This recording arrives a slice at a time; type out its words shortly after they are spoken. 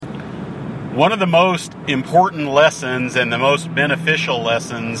One of the most important lessons and the most beneficial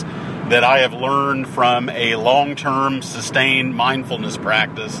lessons that I have learned from a long-term sustained mindfulness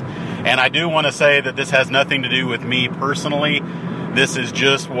practice, and I do want to say that this has nothing to do with me personally. This is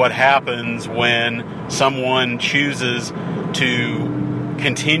just what happens when someone chooses to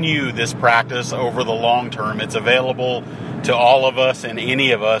continue this practice over the long term. It's available to all of us and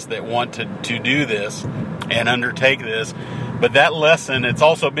any of us that want to do this and undertake this. But that lesson, it's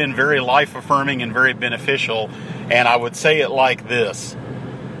also been very life-affirming and very beneficial. And I would say it like this.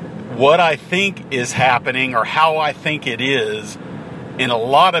 What I think is happening, or how I think it is, in a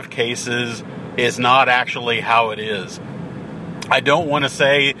lot of cases, is not actually how it is. I don't want to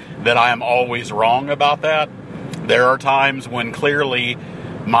say that I am always wrong about that. There are times when clearly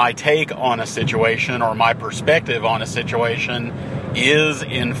my take on a situation or my perspective on a situation is,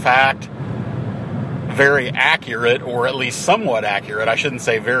 in fact, very accurate, or at least somewhat accurate. I shouldn't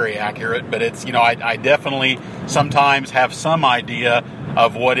say very accurate, but it's, I definitely sometimes have some idea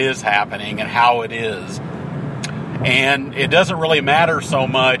of what is happening and how it is. And it doesn't really matter so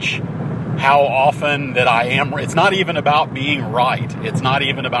much how often that I am. It's not even about being right. It's not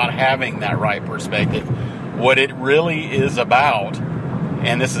even about having that right perspective. What it really is about,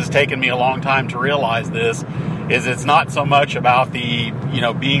 and this has taken me a long time to realize this, is it's not so much about the,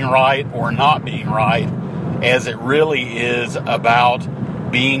 being right or not being right, as it really is about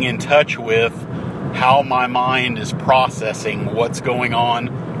being in touch with how my mind is processing what's going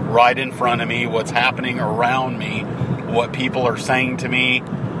on right in front of me, what's happening around me, what people are saying to me,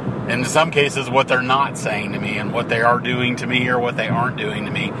 and in some cases what they're not saying to me, and what they are doing to me or what they aren't doing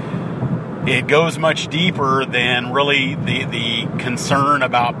to me. It goes much deeper than really the concern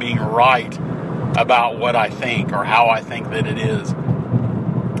about being right about what I think or how I think that it is.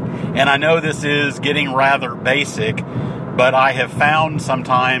 And I know this is getting rather basic, but I have found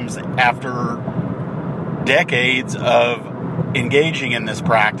sometimes after decades of engaging in this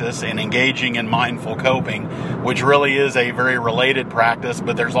practice and engaging in mindful coping, which really is a very related practice,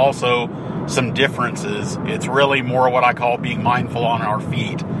 but there's also some differences. It's really more what I call being mindful on our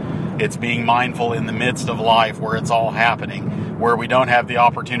feet. It's being mindful in the midst of life where it's all happening, where we don't have the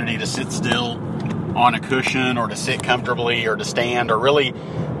opportunity to sit still on a cushion or to sit comfortably or to stand, or really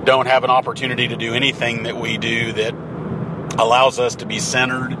don't have an opportunity to do anything that we do that allows us to be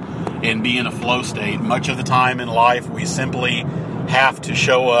centered and be in a flow state. Much of the time in life, we simply have to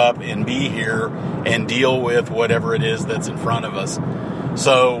show up and be here and deal with whatever it is that's in front of us.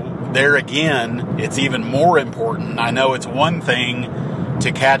 So there again, it's even more important. I know it's one thing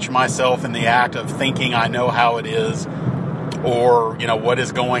to catch myself in the act of thinking I know how it is, or, what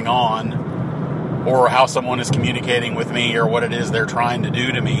is going on, or how someone is communicating with me, or what it is they're trying to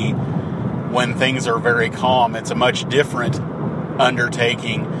do to me when things are very calm. It's a much different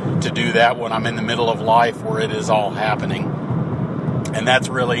undertaking to do that when I'm in the middle of life where it is all happening. And that's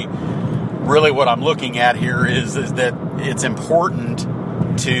really what I'm looking at here is that it's important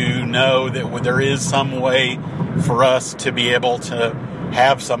to know that there is some way for us to be able to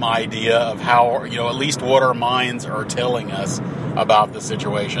have some idea of how, at least what our minds are telling us about the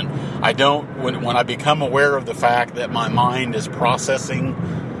situation. When I become aware of the fact that my mind is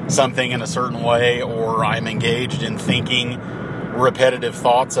processing something in a certain way, or I'm engaged in thinking repetitive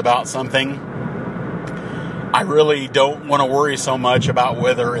thoughts about something, I really don't want to worry so much about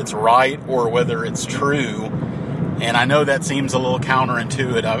whether it's right or whether it's true. And I know that seems a little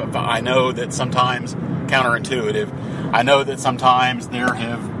counterintuitive. I know that sometimes there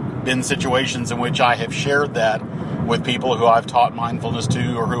have been situations in which I have shared that with people who I've taught mindfulness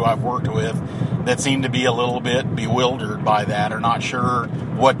to or who I've worked with that seem to be a little bit bewildered by that or not sure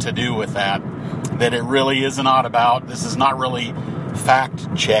what to do with that. That it really is not about, this is not really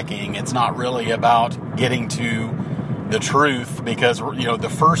fact checking. It's not really about getting to the truth, because,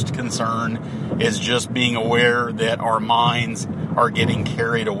 the first concern is just being aware that our minds are getting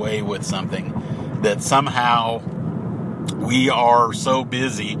carried away with something. That somehow we are so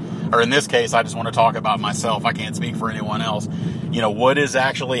busy, or in this case, I just want to talk about myself. I can't speak for anyone else. What is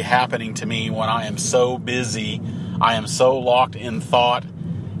actually happening to me when I am so busy, I am so locked in thought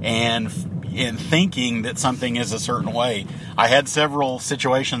and in thinking that something is a certain way. I had several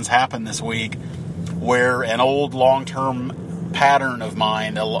situations happen this week where an old long-term pattern of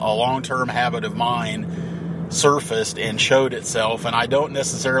mine, a long-term habit of mine surfaced and showed itself, and I don't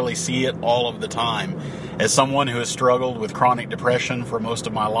necessarily see it all of the time. As someone who has struggled with chronic depression for most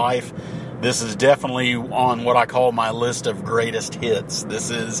of my life, this is definitely on what I call my list of greatest hits. This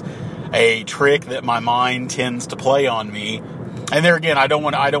is a trick that my mind tends to play on me. And there again, I don't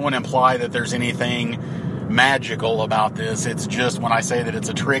want to imply that there's anything magical about this. It's just, when I say that it's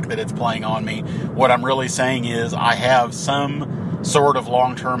a trick that it's playing on me, what I'm really saying is I have some sort of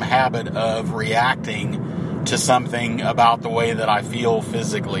long-term habit of reacting to something about the way that I feel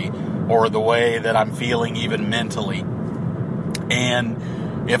physically, or the way that I'm feeling even mentally.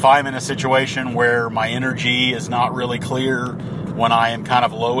 And if I'm in a situation where my energy is not really clear, when I am kind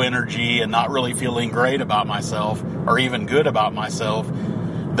of low energy and not really feeling great about myself, or even good about myself,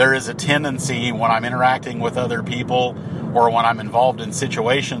 there is a tendency when I'm interacting with other people, or when I'm involved in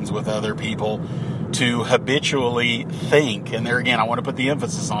situations with other people, to habitually think. And there again, I want to put the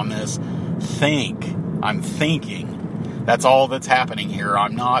emphasis on this. Think. I'm thinking. That's all that's happening here.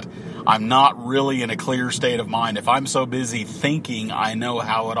 I'm not really in a clear state of mind. If I'm so busy thinking, I know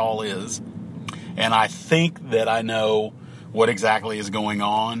how it all is. And I think that I know what exactly is going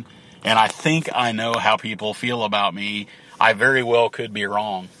on. And I think I know how people feel about me. I very well could be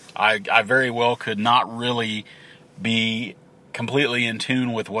wrong. I very well could not really be completely in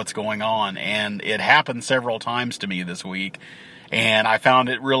tune with what's going on. And it happened several times to me this week. And I found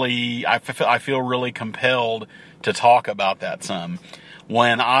it really, I feel really compelled to talk about that some.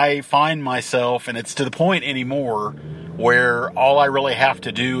 When I find myself, and it's to the point anymore where all I really have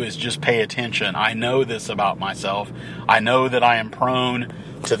to do is just pay attention. I know this about myself. I know that I am prone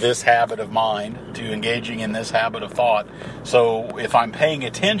to this habit of mind, to engaging in this habit of thought. So if I'm paying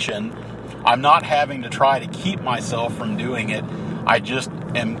attention, I'm not having to try to keep myself from doing it. I just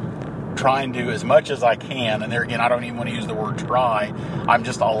am trying to, as much as I can, and there again, I don't even want to use the word try, I'm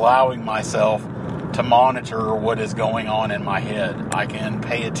just allowing myself to monitor what is going on in my head. I can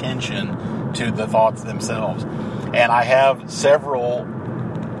pay attention to the thoughts themselves. And I have several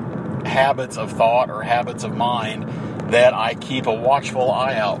habits of thought or habits of mind that I keep a watchful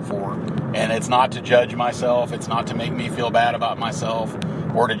eye out for. And it's not to judge myself. It's not to make me feel bad about myself,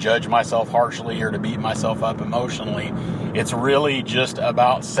 or to judge myself harshly, or to beat myself up emotionally. It's really just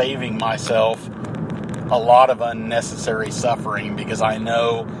about saving myself a lot of unnecessary suffering, because I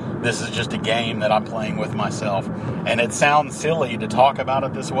know this is just a game that I'm playing with myself. And it sounds silly to talk about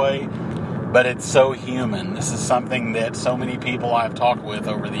it this way, but it's so human. This is something that so many people I've talked with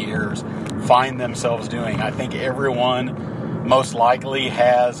over the years find themselves doing. I think everyone most likely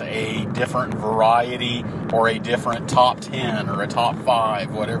has a different variety, or a different top 10 or a top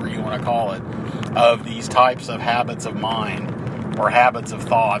 5, whatever you want to call it, of these types of habits of mind or habits of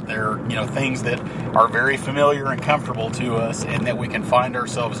thought. They're, things that are very familiar and comfortable to us, and that we can find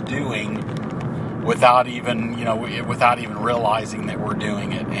ourselves doing without even realizing that we're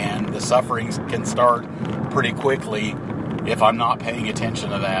doing it. And the sufferings can start pretty quickly if I'm not paying attention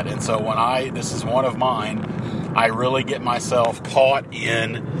to that. And so this is one of mine, I really get myself caught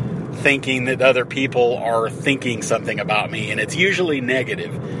in thinking that other people are thinking something about me, and it's usually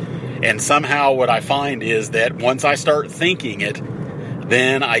negative. And somehow what I find is that once I start thinking it,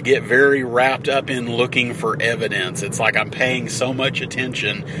 then I get very wrapped up in looking for evidence. It's like I'm paying so much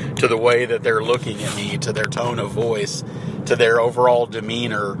attention to the way that they're looking at me, to their tone of voice, to their overall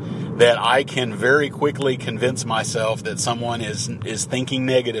demeanor, that I can very quickly convince myself that someone is thinking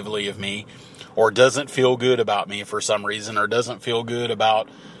negatively of me, or doesn't feel good about me for some reason, or doesn't feel good about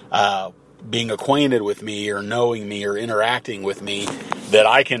being acquainted with me, or knowing me, or interacting with me, that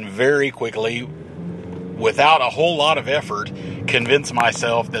I can very quickly, without a whole lot of effort, convince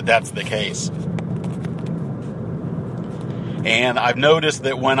myself that that's the case. And I've noticed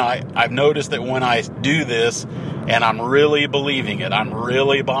that when I do this, and I'm really believing it, I'm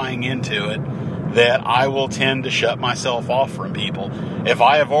really buying into it, that I will tend to shut myself off from people. If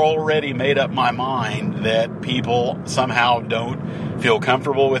I have already made up my mind that people somehow don't feel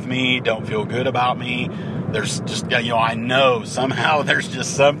comfortable with me, don't feel good about me, there's just, I know somehow there's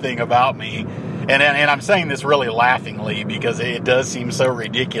just something about me. And I'm saying this really laughingly, because it does seem so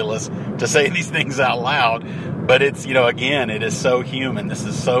ridiculous to say these things out loud. But it's, again, it is so human. This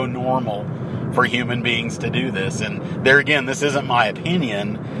is so normal for human beings to do this. And there again, this isn't my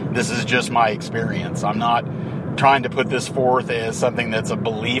opinion. This is just my experience. I'm not trying to put this forth as something that's a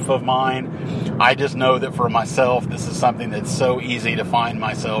belief of mine. I just know that for myself, this is something that's so easy to find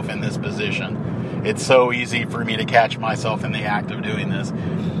myself in this position. It's so easy for me to catch myself in the act of doing this.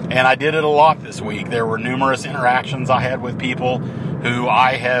 And I did it a lot this week. There were numerous interactions I had with people who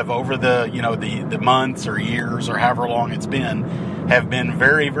I have, over the months or years or however long it's been, have been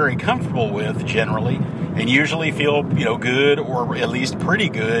very, very comfortable with generally, and usually feel, good, or at least pretty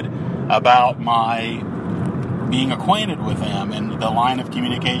good about my being acquainted with them and the line of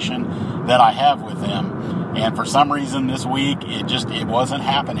communication that I have with them. And for some reason this week, it wasn't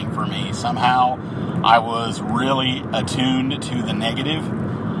happening for me. Somehow I was really attuned to the negative.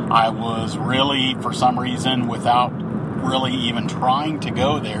 I was really, for some reason, without really even trying to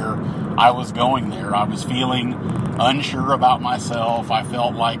go there, I was going there. I was feeling unsure about myself. I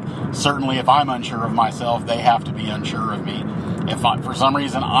felt like, certainly if I'm unsure of myself, they have to be unsure of me. If for some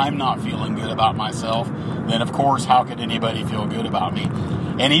reason I'm not feeling good about myself, then of course, how could anybody feel good about me?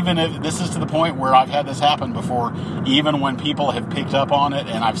 And even if this is to the point where I've had this happen before, even when people have picked up on it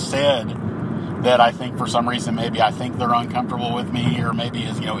and I've said that I think for some reason maybe I think they're uncomfortable with me, or maybe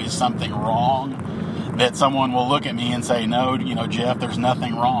is something wrong, that someone will look at me and say, no, Jeff, there's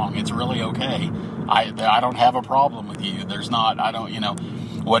nothing wrong. It's really okay. I don't have a problem with you. There's not, I don't,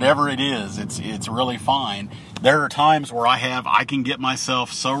 whatever it is, it's really fine. There are times where I can get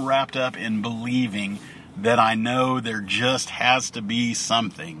myself so wrapped up in believing that I know there just has to be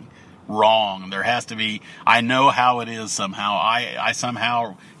something wrong. There has to be, I know how it is somehow. I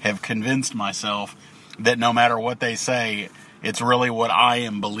somehow have convinced myself that no matter what they say, it's really what I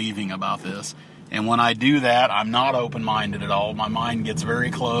am believing about this. And when I do that, I'm not open-minded at all. My mind gets very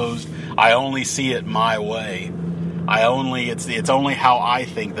closed. I only see it my way. It's only how I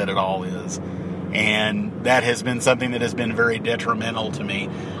think that it all is. And that has been something that has been very detrimental to me.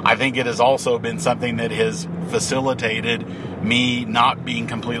 I think it has also been something that has facilitated me not being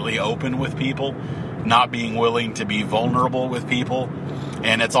completely open with people, not being willing to be vulnerable with people.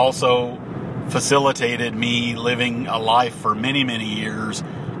 And it's also facilitated me living a life for many, many years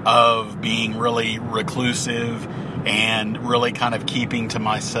of being really reclusive and really kind of keeping to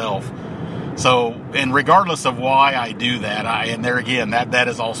myself. So, and regardless of why I do that, and there again, that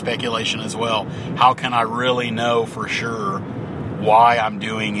is all speculation as well. How can I really know for sure why I'm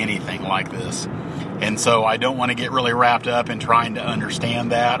doing anything like this? And so I don't want to get really wrapped up in trying to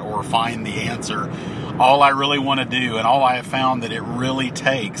understand that or find the answer. All I really want to do, and all I have found that it really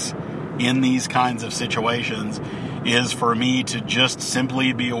takes in these kinds of situations, is for me to just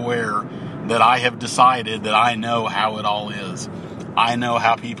simply be aware that I have decided that I know how it all is. I know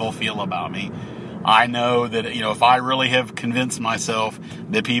how people feel about me. I know that, if I really have convinced myself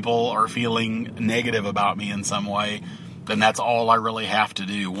that people are feeling negative about me in some way, then that's all I really have to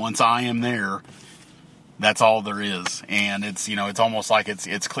do. Once I am there, that's all there is. And it's, it's almost like it's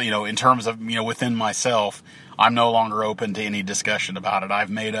in terms of, within myself, I'm no longer open to any discussion about it. I've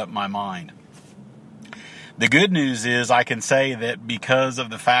made up my mind. The good news is I can say that because of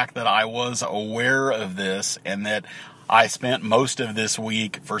the fact that I was aware of this and that I spent most of this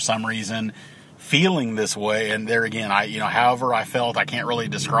week, for some reason, feeling this way. And there again, however I felt, I can't really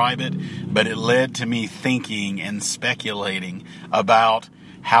describe it, but it led to me thinking and speculating about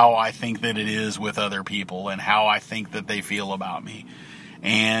how I think that it is with other people and how I think that they feel about me.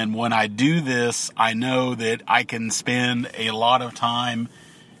 And when I do this, I know that I can spend a lot of time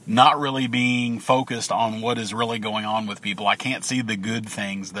not really being focused on what is really going on with people. I can't see the good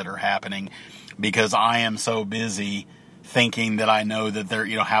things that are happening because I am so busy thinking that I know that there,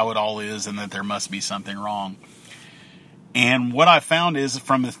 how it all is and that there must be something wrong. And what I found is,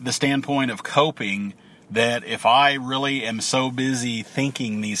 from the standpoint of coping, that if I really am so busy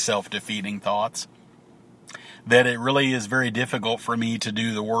thinking these self-defeating thoughts, that it really is very difficult for me to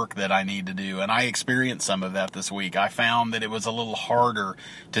do the work that I need to do. And I experienced some of that this week. I found that it was a little harder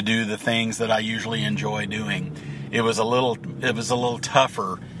to do the things that I usually enjoy doing. It was a little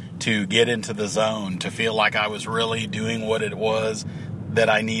tougher to get into the zone, to feel like I was really doing what it was that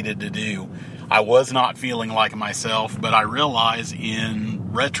I needed to do. I was not feeling like myself, but I realize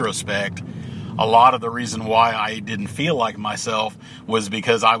in retrospect, a lot of the reason why I didn't feel like myself was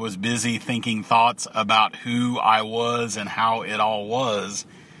because I was busy thinking thoughts about who I was and how it all was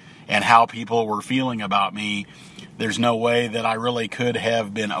and how people were feeling about me. There's no way that I really could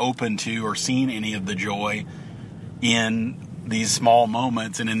have been open to or seen any of the joy in these small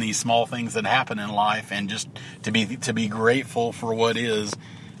moments and in these small things that happen in life, and just to be grateful for what is,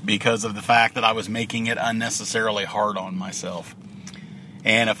 because of the fact that I was making it unnecessarily hard on myself.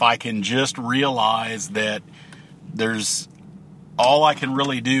 And if I can just realize that there's all I can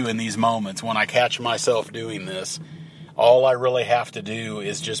really do in these moments when I catch myself doing this, all I really have to do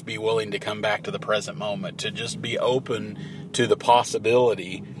is just be willing to come back to the present moment, to just be open to the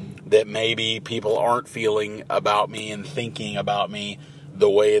possibility that maybe people aren't feeling about me and thinking about me the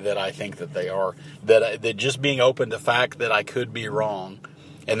way that I think that they are. That just being open to the fact that I could be wrong.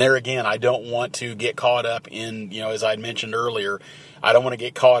 And there again, I don't want to get caught up in, as I mentioned earlier, I don't want to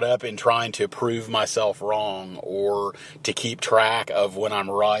get caught up in trying to prove myself wrong or to keep track of when I'm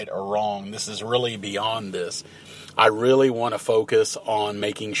right or wrong. This is really beyond this. I really want to focus on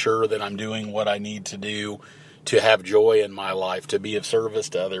making sure that I'm doing what I need to do to have joy in my life, to be of service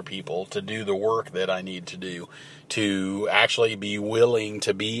to other people, to do the work that I need to do, to actually be willing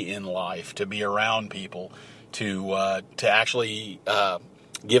to be in life, to be around people, to actually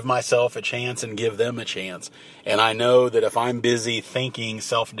give myself a chance and give them a chance. And I know that if I'm busy thinking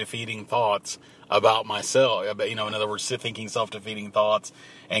self-defeating thoughts about myself, in other words, thinking self-defeating thoughts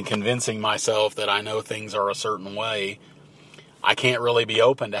and convincing myself that I know things are a certain way, I can't really be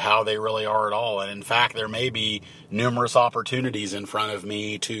open to how they really are at all. And in fact, there may be numerous opportunities in front of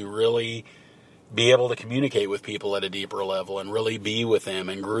me to really be able to communicate with people at a deeper level and really be with them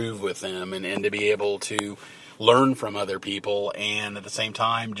and groove with them and to be able to learn from other people, and at the same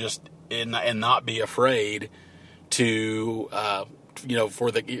time just and not be afraid to for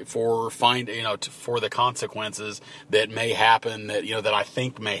the consequences that may happen, that I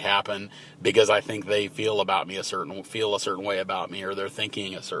think may happen because I think they feel a certain way about me, or they're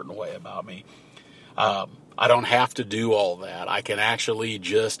thinking a certain way about me. I don't have to do all that. I can actually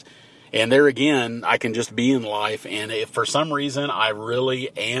just, and there again, I can just be in life. And if for some reason I really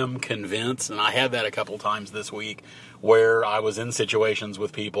am convinced, and I had that a couple times this week where I was in situations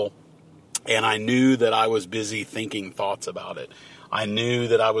with people and I knew that I was busy thinking thoughts about it. I knew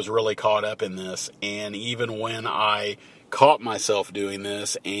that I was really caught up in this. And even when I caught myself doing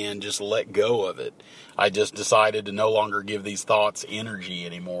this and just let go of it, I just decided to no longer give these thoughts energy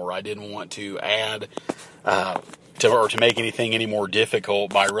anymore. I didn't want to add to make anything any more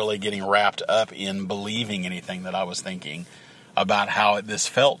difficult by really getting wrapped up in believing anything that I was thinking about how this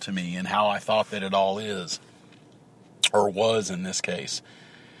felt to me and how I thought that it all is, or was in this case.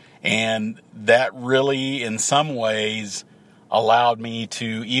 And that really, in some ways, allowed me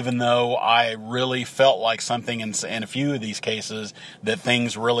to, even though I really felt like something in a few of these cases that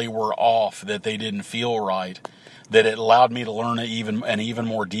things really were off, that they didn't feel right, that it allowed me to learn an even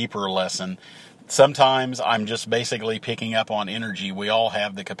more deeper lesson. Sometimes I'm just basically picking up on energy. We all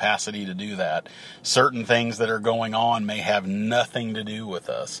have the capacity to do that. Certain things that are going on may have nothing to do with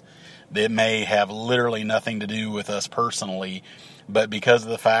us. They may have literally nothing to do with us personally, but because of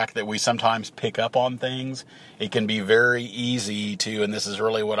the fact that we sometimes pick up on things, it can be very easy to, and this is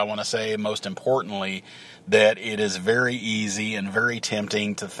really what I want to say most importantly, that it is very easy and very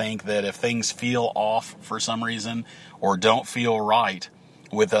tempting to think that if things feel off for some reason or don't feel right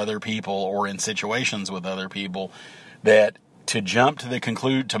with other people or in situations with other people, that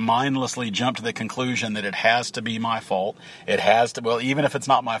to mindlessly jump to the conclusion that it has to be my fault. It has to, well, even if it's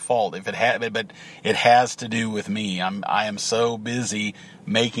not my fault, but it has to do with me. I am so busy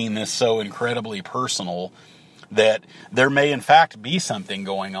making this so incredibly personal that there may in fact be something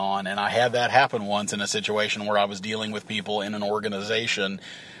going on. And I had that happen once in a situation where I was dealing with people in an organization,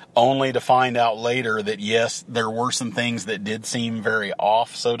 only to find out later that, yes, there were some things that did seem very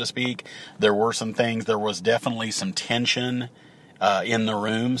off, so to speak. There was definitely some tension in the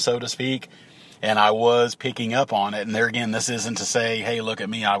room, so to speak, and I was picking up on it. And there again, this isn't to say, hey, look at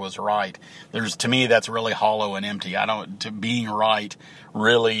me, I was right. To me, that's really hollow and empty. Being right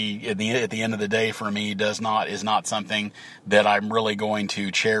really, at the end of the day, for me, is not something that I'm really going to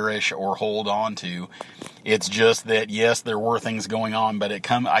cherish or hold on to. It's just that, yes, there were things going on, but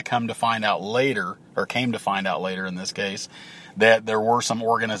came to find out later in this case, that there were some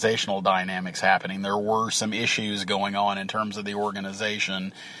organizational dynamics happening. There were some issues going on in terms of the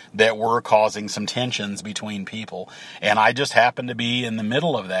organization that were causing some tensions between people. And I just happened to be in the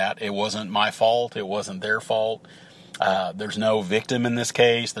middle of that. It wasn't my fault. It wasn't their fault. There's no victim in this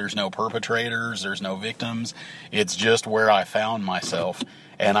case. There's no perpetrators. There's no victims. It's just where I found myself.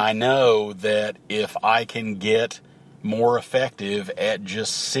 And I know that if I can get more effective at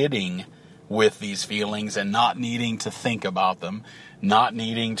just sitting with these feelings and not needing to think about them, not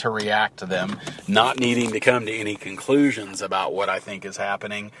needing to react to them, not needing to come to any conclusions about what I think is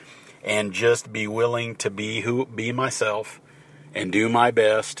happening, and just be willing to be myself and do my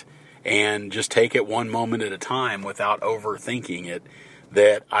best and just take it one moment at a time without overthinking it,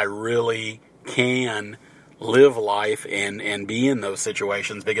 that I really can live life and be in those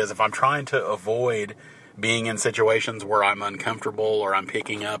situations. Because if I'm trying to avoid being in situations where I'm uncomfortable or I'm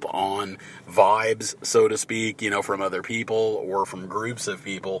picking up on vibes, so to speak, from other people or from groups of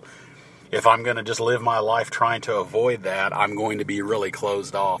people, if I'm going to just live my life trying to avoid that, I'm going to be really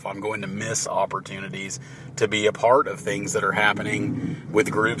closed off. I'm going to miss opportunities to be a part of things that are happening with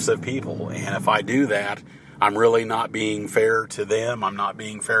groups of people. And if I do that, I'm really not being fair to them. I'm not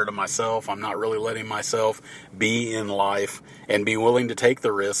being fair to myself. I'm not really letting myself be in life and be willing to take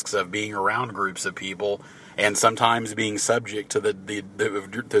the risks of being around groups of people and sometimes being subject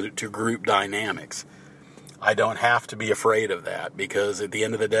to group dynamics. I don't have to be afraid of that, because at the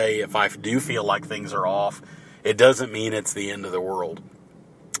end of the day, if I do feel like things are off it doesn't mean it's the end of the world.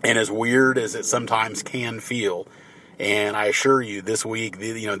 And as weird as it sometimes can feel, and I assure you this week,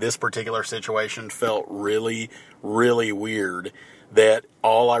 this particular situation felt really, really weird, that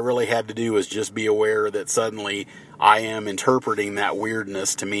all I really had to do was just be aware that suddenly I am interpreting that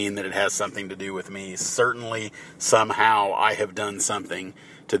weirdness to mean that it has something to do with me. Certainly, somehow, I have done something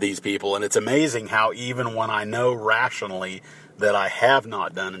to these people. And it's amazing how even when I know rationally that I have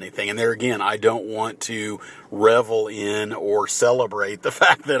not done anything, and there again, I don't want to revel in or celebrate the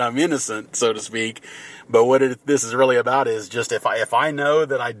fact that I'm innocent, so to speak, but what this is really about is just if I know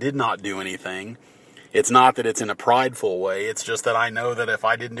that I did not do anything, it's not that it's in a prideful way, it's just that I know that if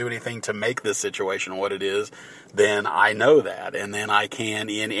I didn't do anything to make this situation what it is, then I know that, and then I can,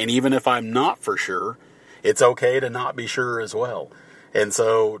 and even if I'm not for sure, it's okay to not be sure as well. And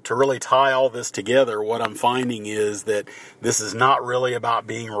so to really tie all this together, what I'm finding is that this is not really about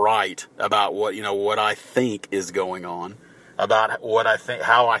being right about what I think is going on, about what I think,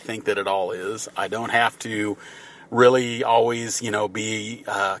 how I think that it all is. I don't have to really always, be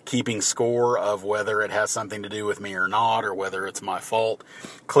keeping score of whether it has something to do with me or not, or whether it's my fault.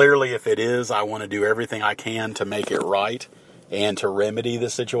 Clearly, if it is, I want to do everything I can to make it right and to remedy the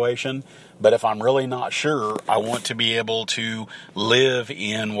situation. But if I'm really not sure, I want to be able to live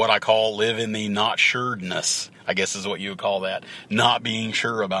in what I call live in the not sureness, I guess is what you would call that, not being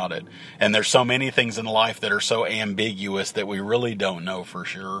sure about it. And there's so many things in life that are so ambiguous that we really don't know for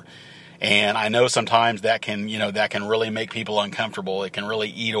sure. And I know sometimes that can really make people uncomfortable. It can really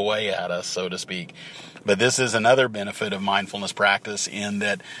eat away at us, so to speak. But this is another benefit of mindfulness practice in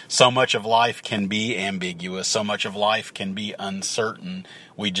that so much of life can be ambiguous. So much of life can be uncertain.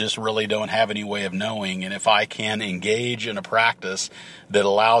 We just really don't have any way of knowing. And if I can engage in a practice that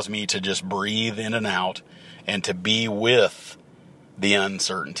allows me to just breathe in and out and to be with the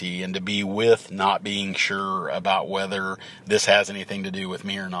uncertainty and to be with not being sure about whether this has anything to do with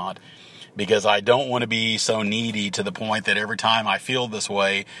me or not, because I don't want to be so needy to the point that every time I feel this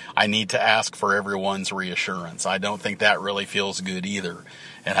way, I need to ask for everyone's reassurance. I don't think that really feels good either.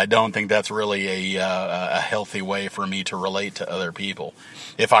 And I don't think that's really a healthy way for me to relate to other people.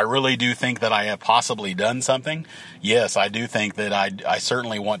 If I really do think that I have possibly done something, yes, I do think that I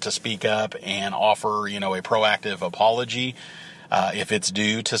certainly want to speak up and offer, a proactive apology if it's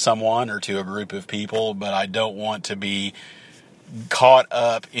due to someone or to a group of people, but I don't want to be caught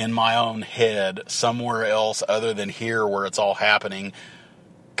up in my own head somewhere else other than here where it's all happening,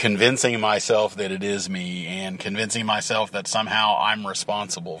 convincing myself that it is me and convincing myself that somehow I'm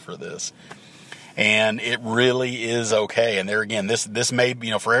responsible for this. And it really is okay. And there again, this may,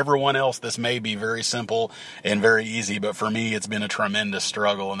 for everyone else, this may be very simple and very easy, but for me, it's been a tremendous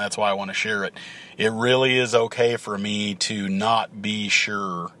struggle, and that's why I want to share it. It really is okay for me to not be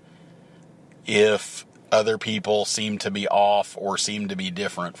sure if other people seem to be off or seem to be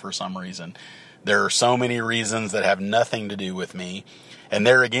different for some reason. There are so many reasons that have nothing to do with me. And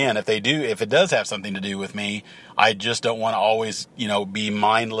there again, if it does have something to do with me, I just don't want to always, be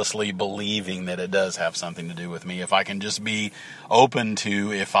mindlessly believing that it does have something to do with me. If I can just be open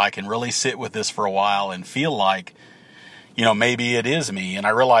to, if I can really sit with this for a while and feel like, maybe it is me. And I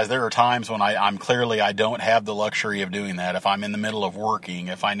realize there are times when I don't have the luxury of doing that. If I'm in the middle of working,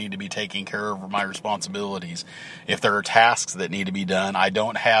 if I need to be taking care of my responsibilities, if there are tasks that need to be done, I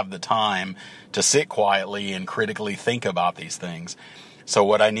don't have the time to sit quietly and critically think about these things. So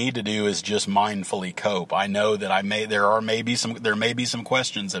what I need to do is just mindfully cope. I know that there may be some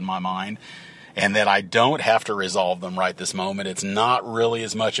questions in my mind, and that I don't have to resolve them right this moment. It's not really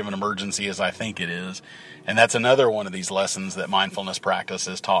as much of an emergency as I think it is. And that's another one of these lessons that mindfulness practice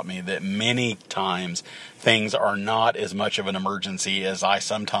has taught me, that many times things are not as much of an emergency as I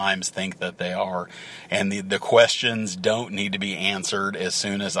sometimes think that they are. And the questions don't need to be answered as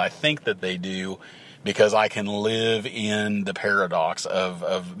soon as I think that they do, because I can live in the paradox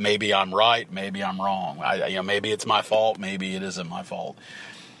of maybe I'm right, maybe I'm wrong. Maybe it's my fault, maybe it isn't my fault.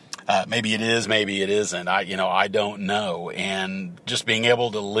 Maybe it is, maybe it isn't. I don't know. And just being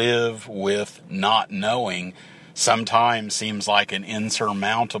able to live with not knowing sometimes seems like an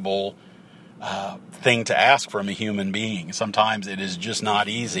insurmountable thing to ask from a human being. Sometimes it is just not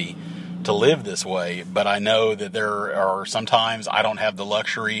easy to live this way, but I know that there are sometimes I don't have the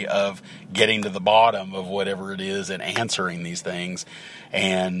luxury of getting to the bottom of whatever it is and answering these things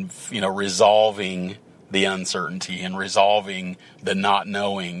and, resolving the uncertainty and resolving the not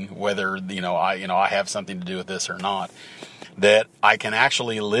knowing whether, I have something to do with this or not, that I can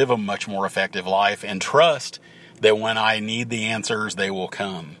actually live a much more effective life and trust that when I need the answers, they will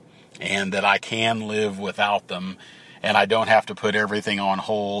come, and that I can live without them, and I don't have to put everything on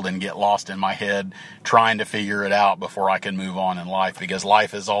hold and get lost in my head trying to figure it out before I can move on in life, because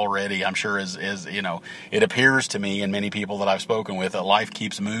life is already, I'm sure, is it appears to me and many people that I've spoken with that life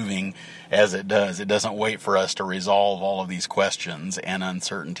keeps moving as it does. It doesn't wait for us to resolve all of these questions and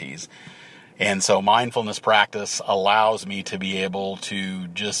uncertainties. And so mindfulness practice allows me to be able to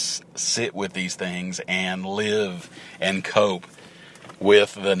just sit with these things and live and cope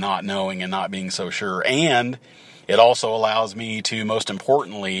with the not knowing and not being so sure. And it also allows me to, most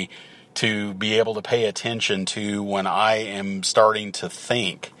importantly, to be able to pay attention to when I am starting to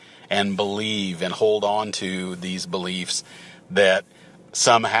think and believe and hold on to these beliefs that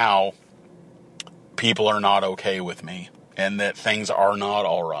somehow people are not okay with me and that things are not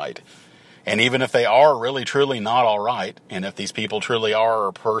all right. And even if they are really, truly not all right, and if these people truly are,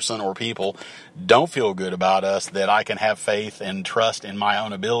 or person or people don't feel good about us, that I can have faith and trust in my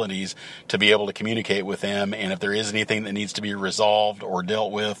own abilities to be able to communicate with them. And if there is anything that needs to be resolved or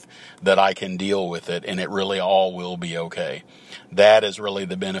dealt with, that I can deal with it, and it really all will be okay. That is really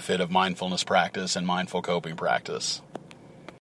the benefit of mindfulness practice and mindful coping practice.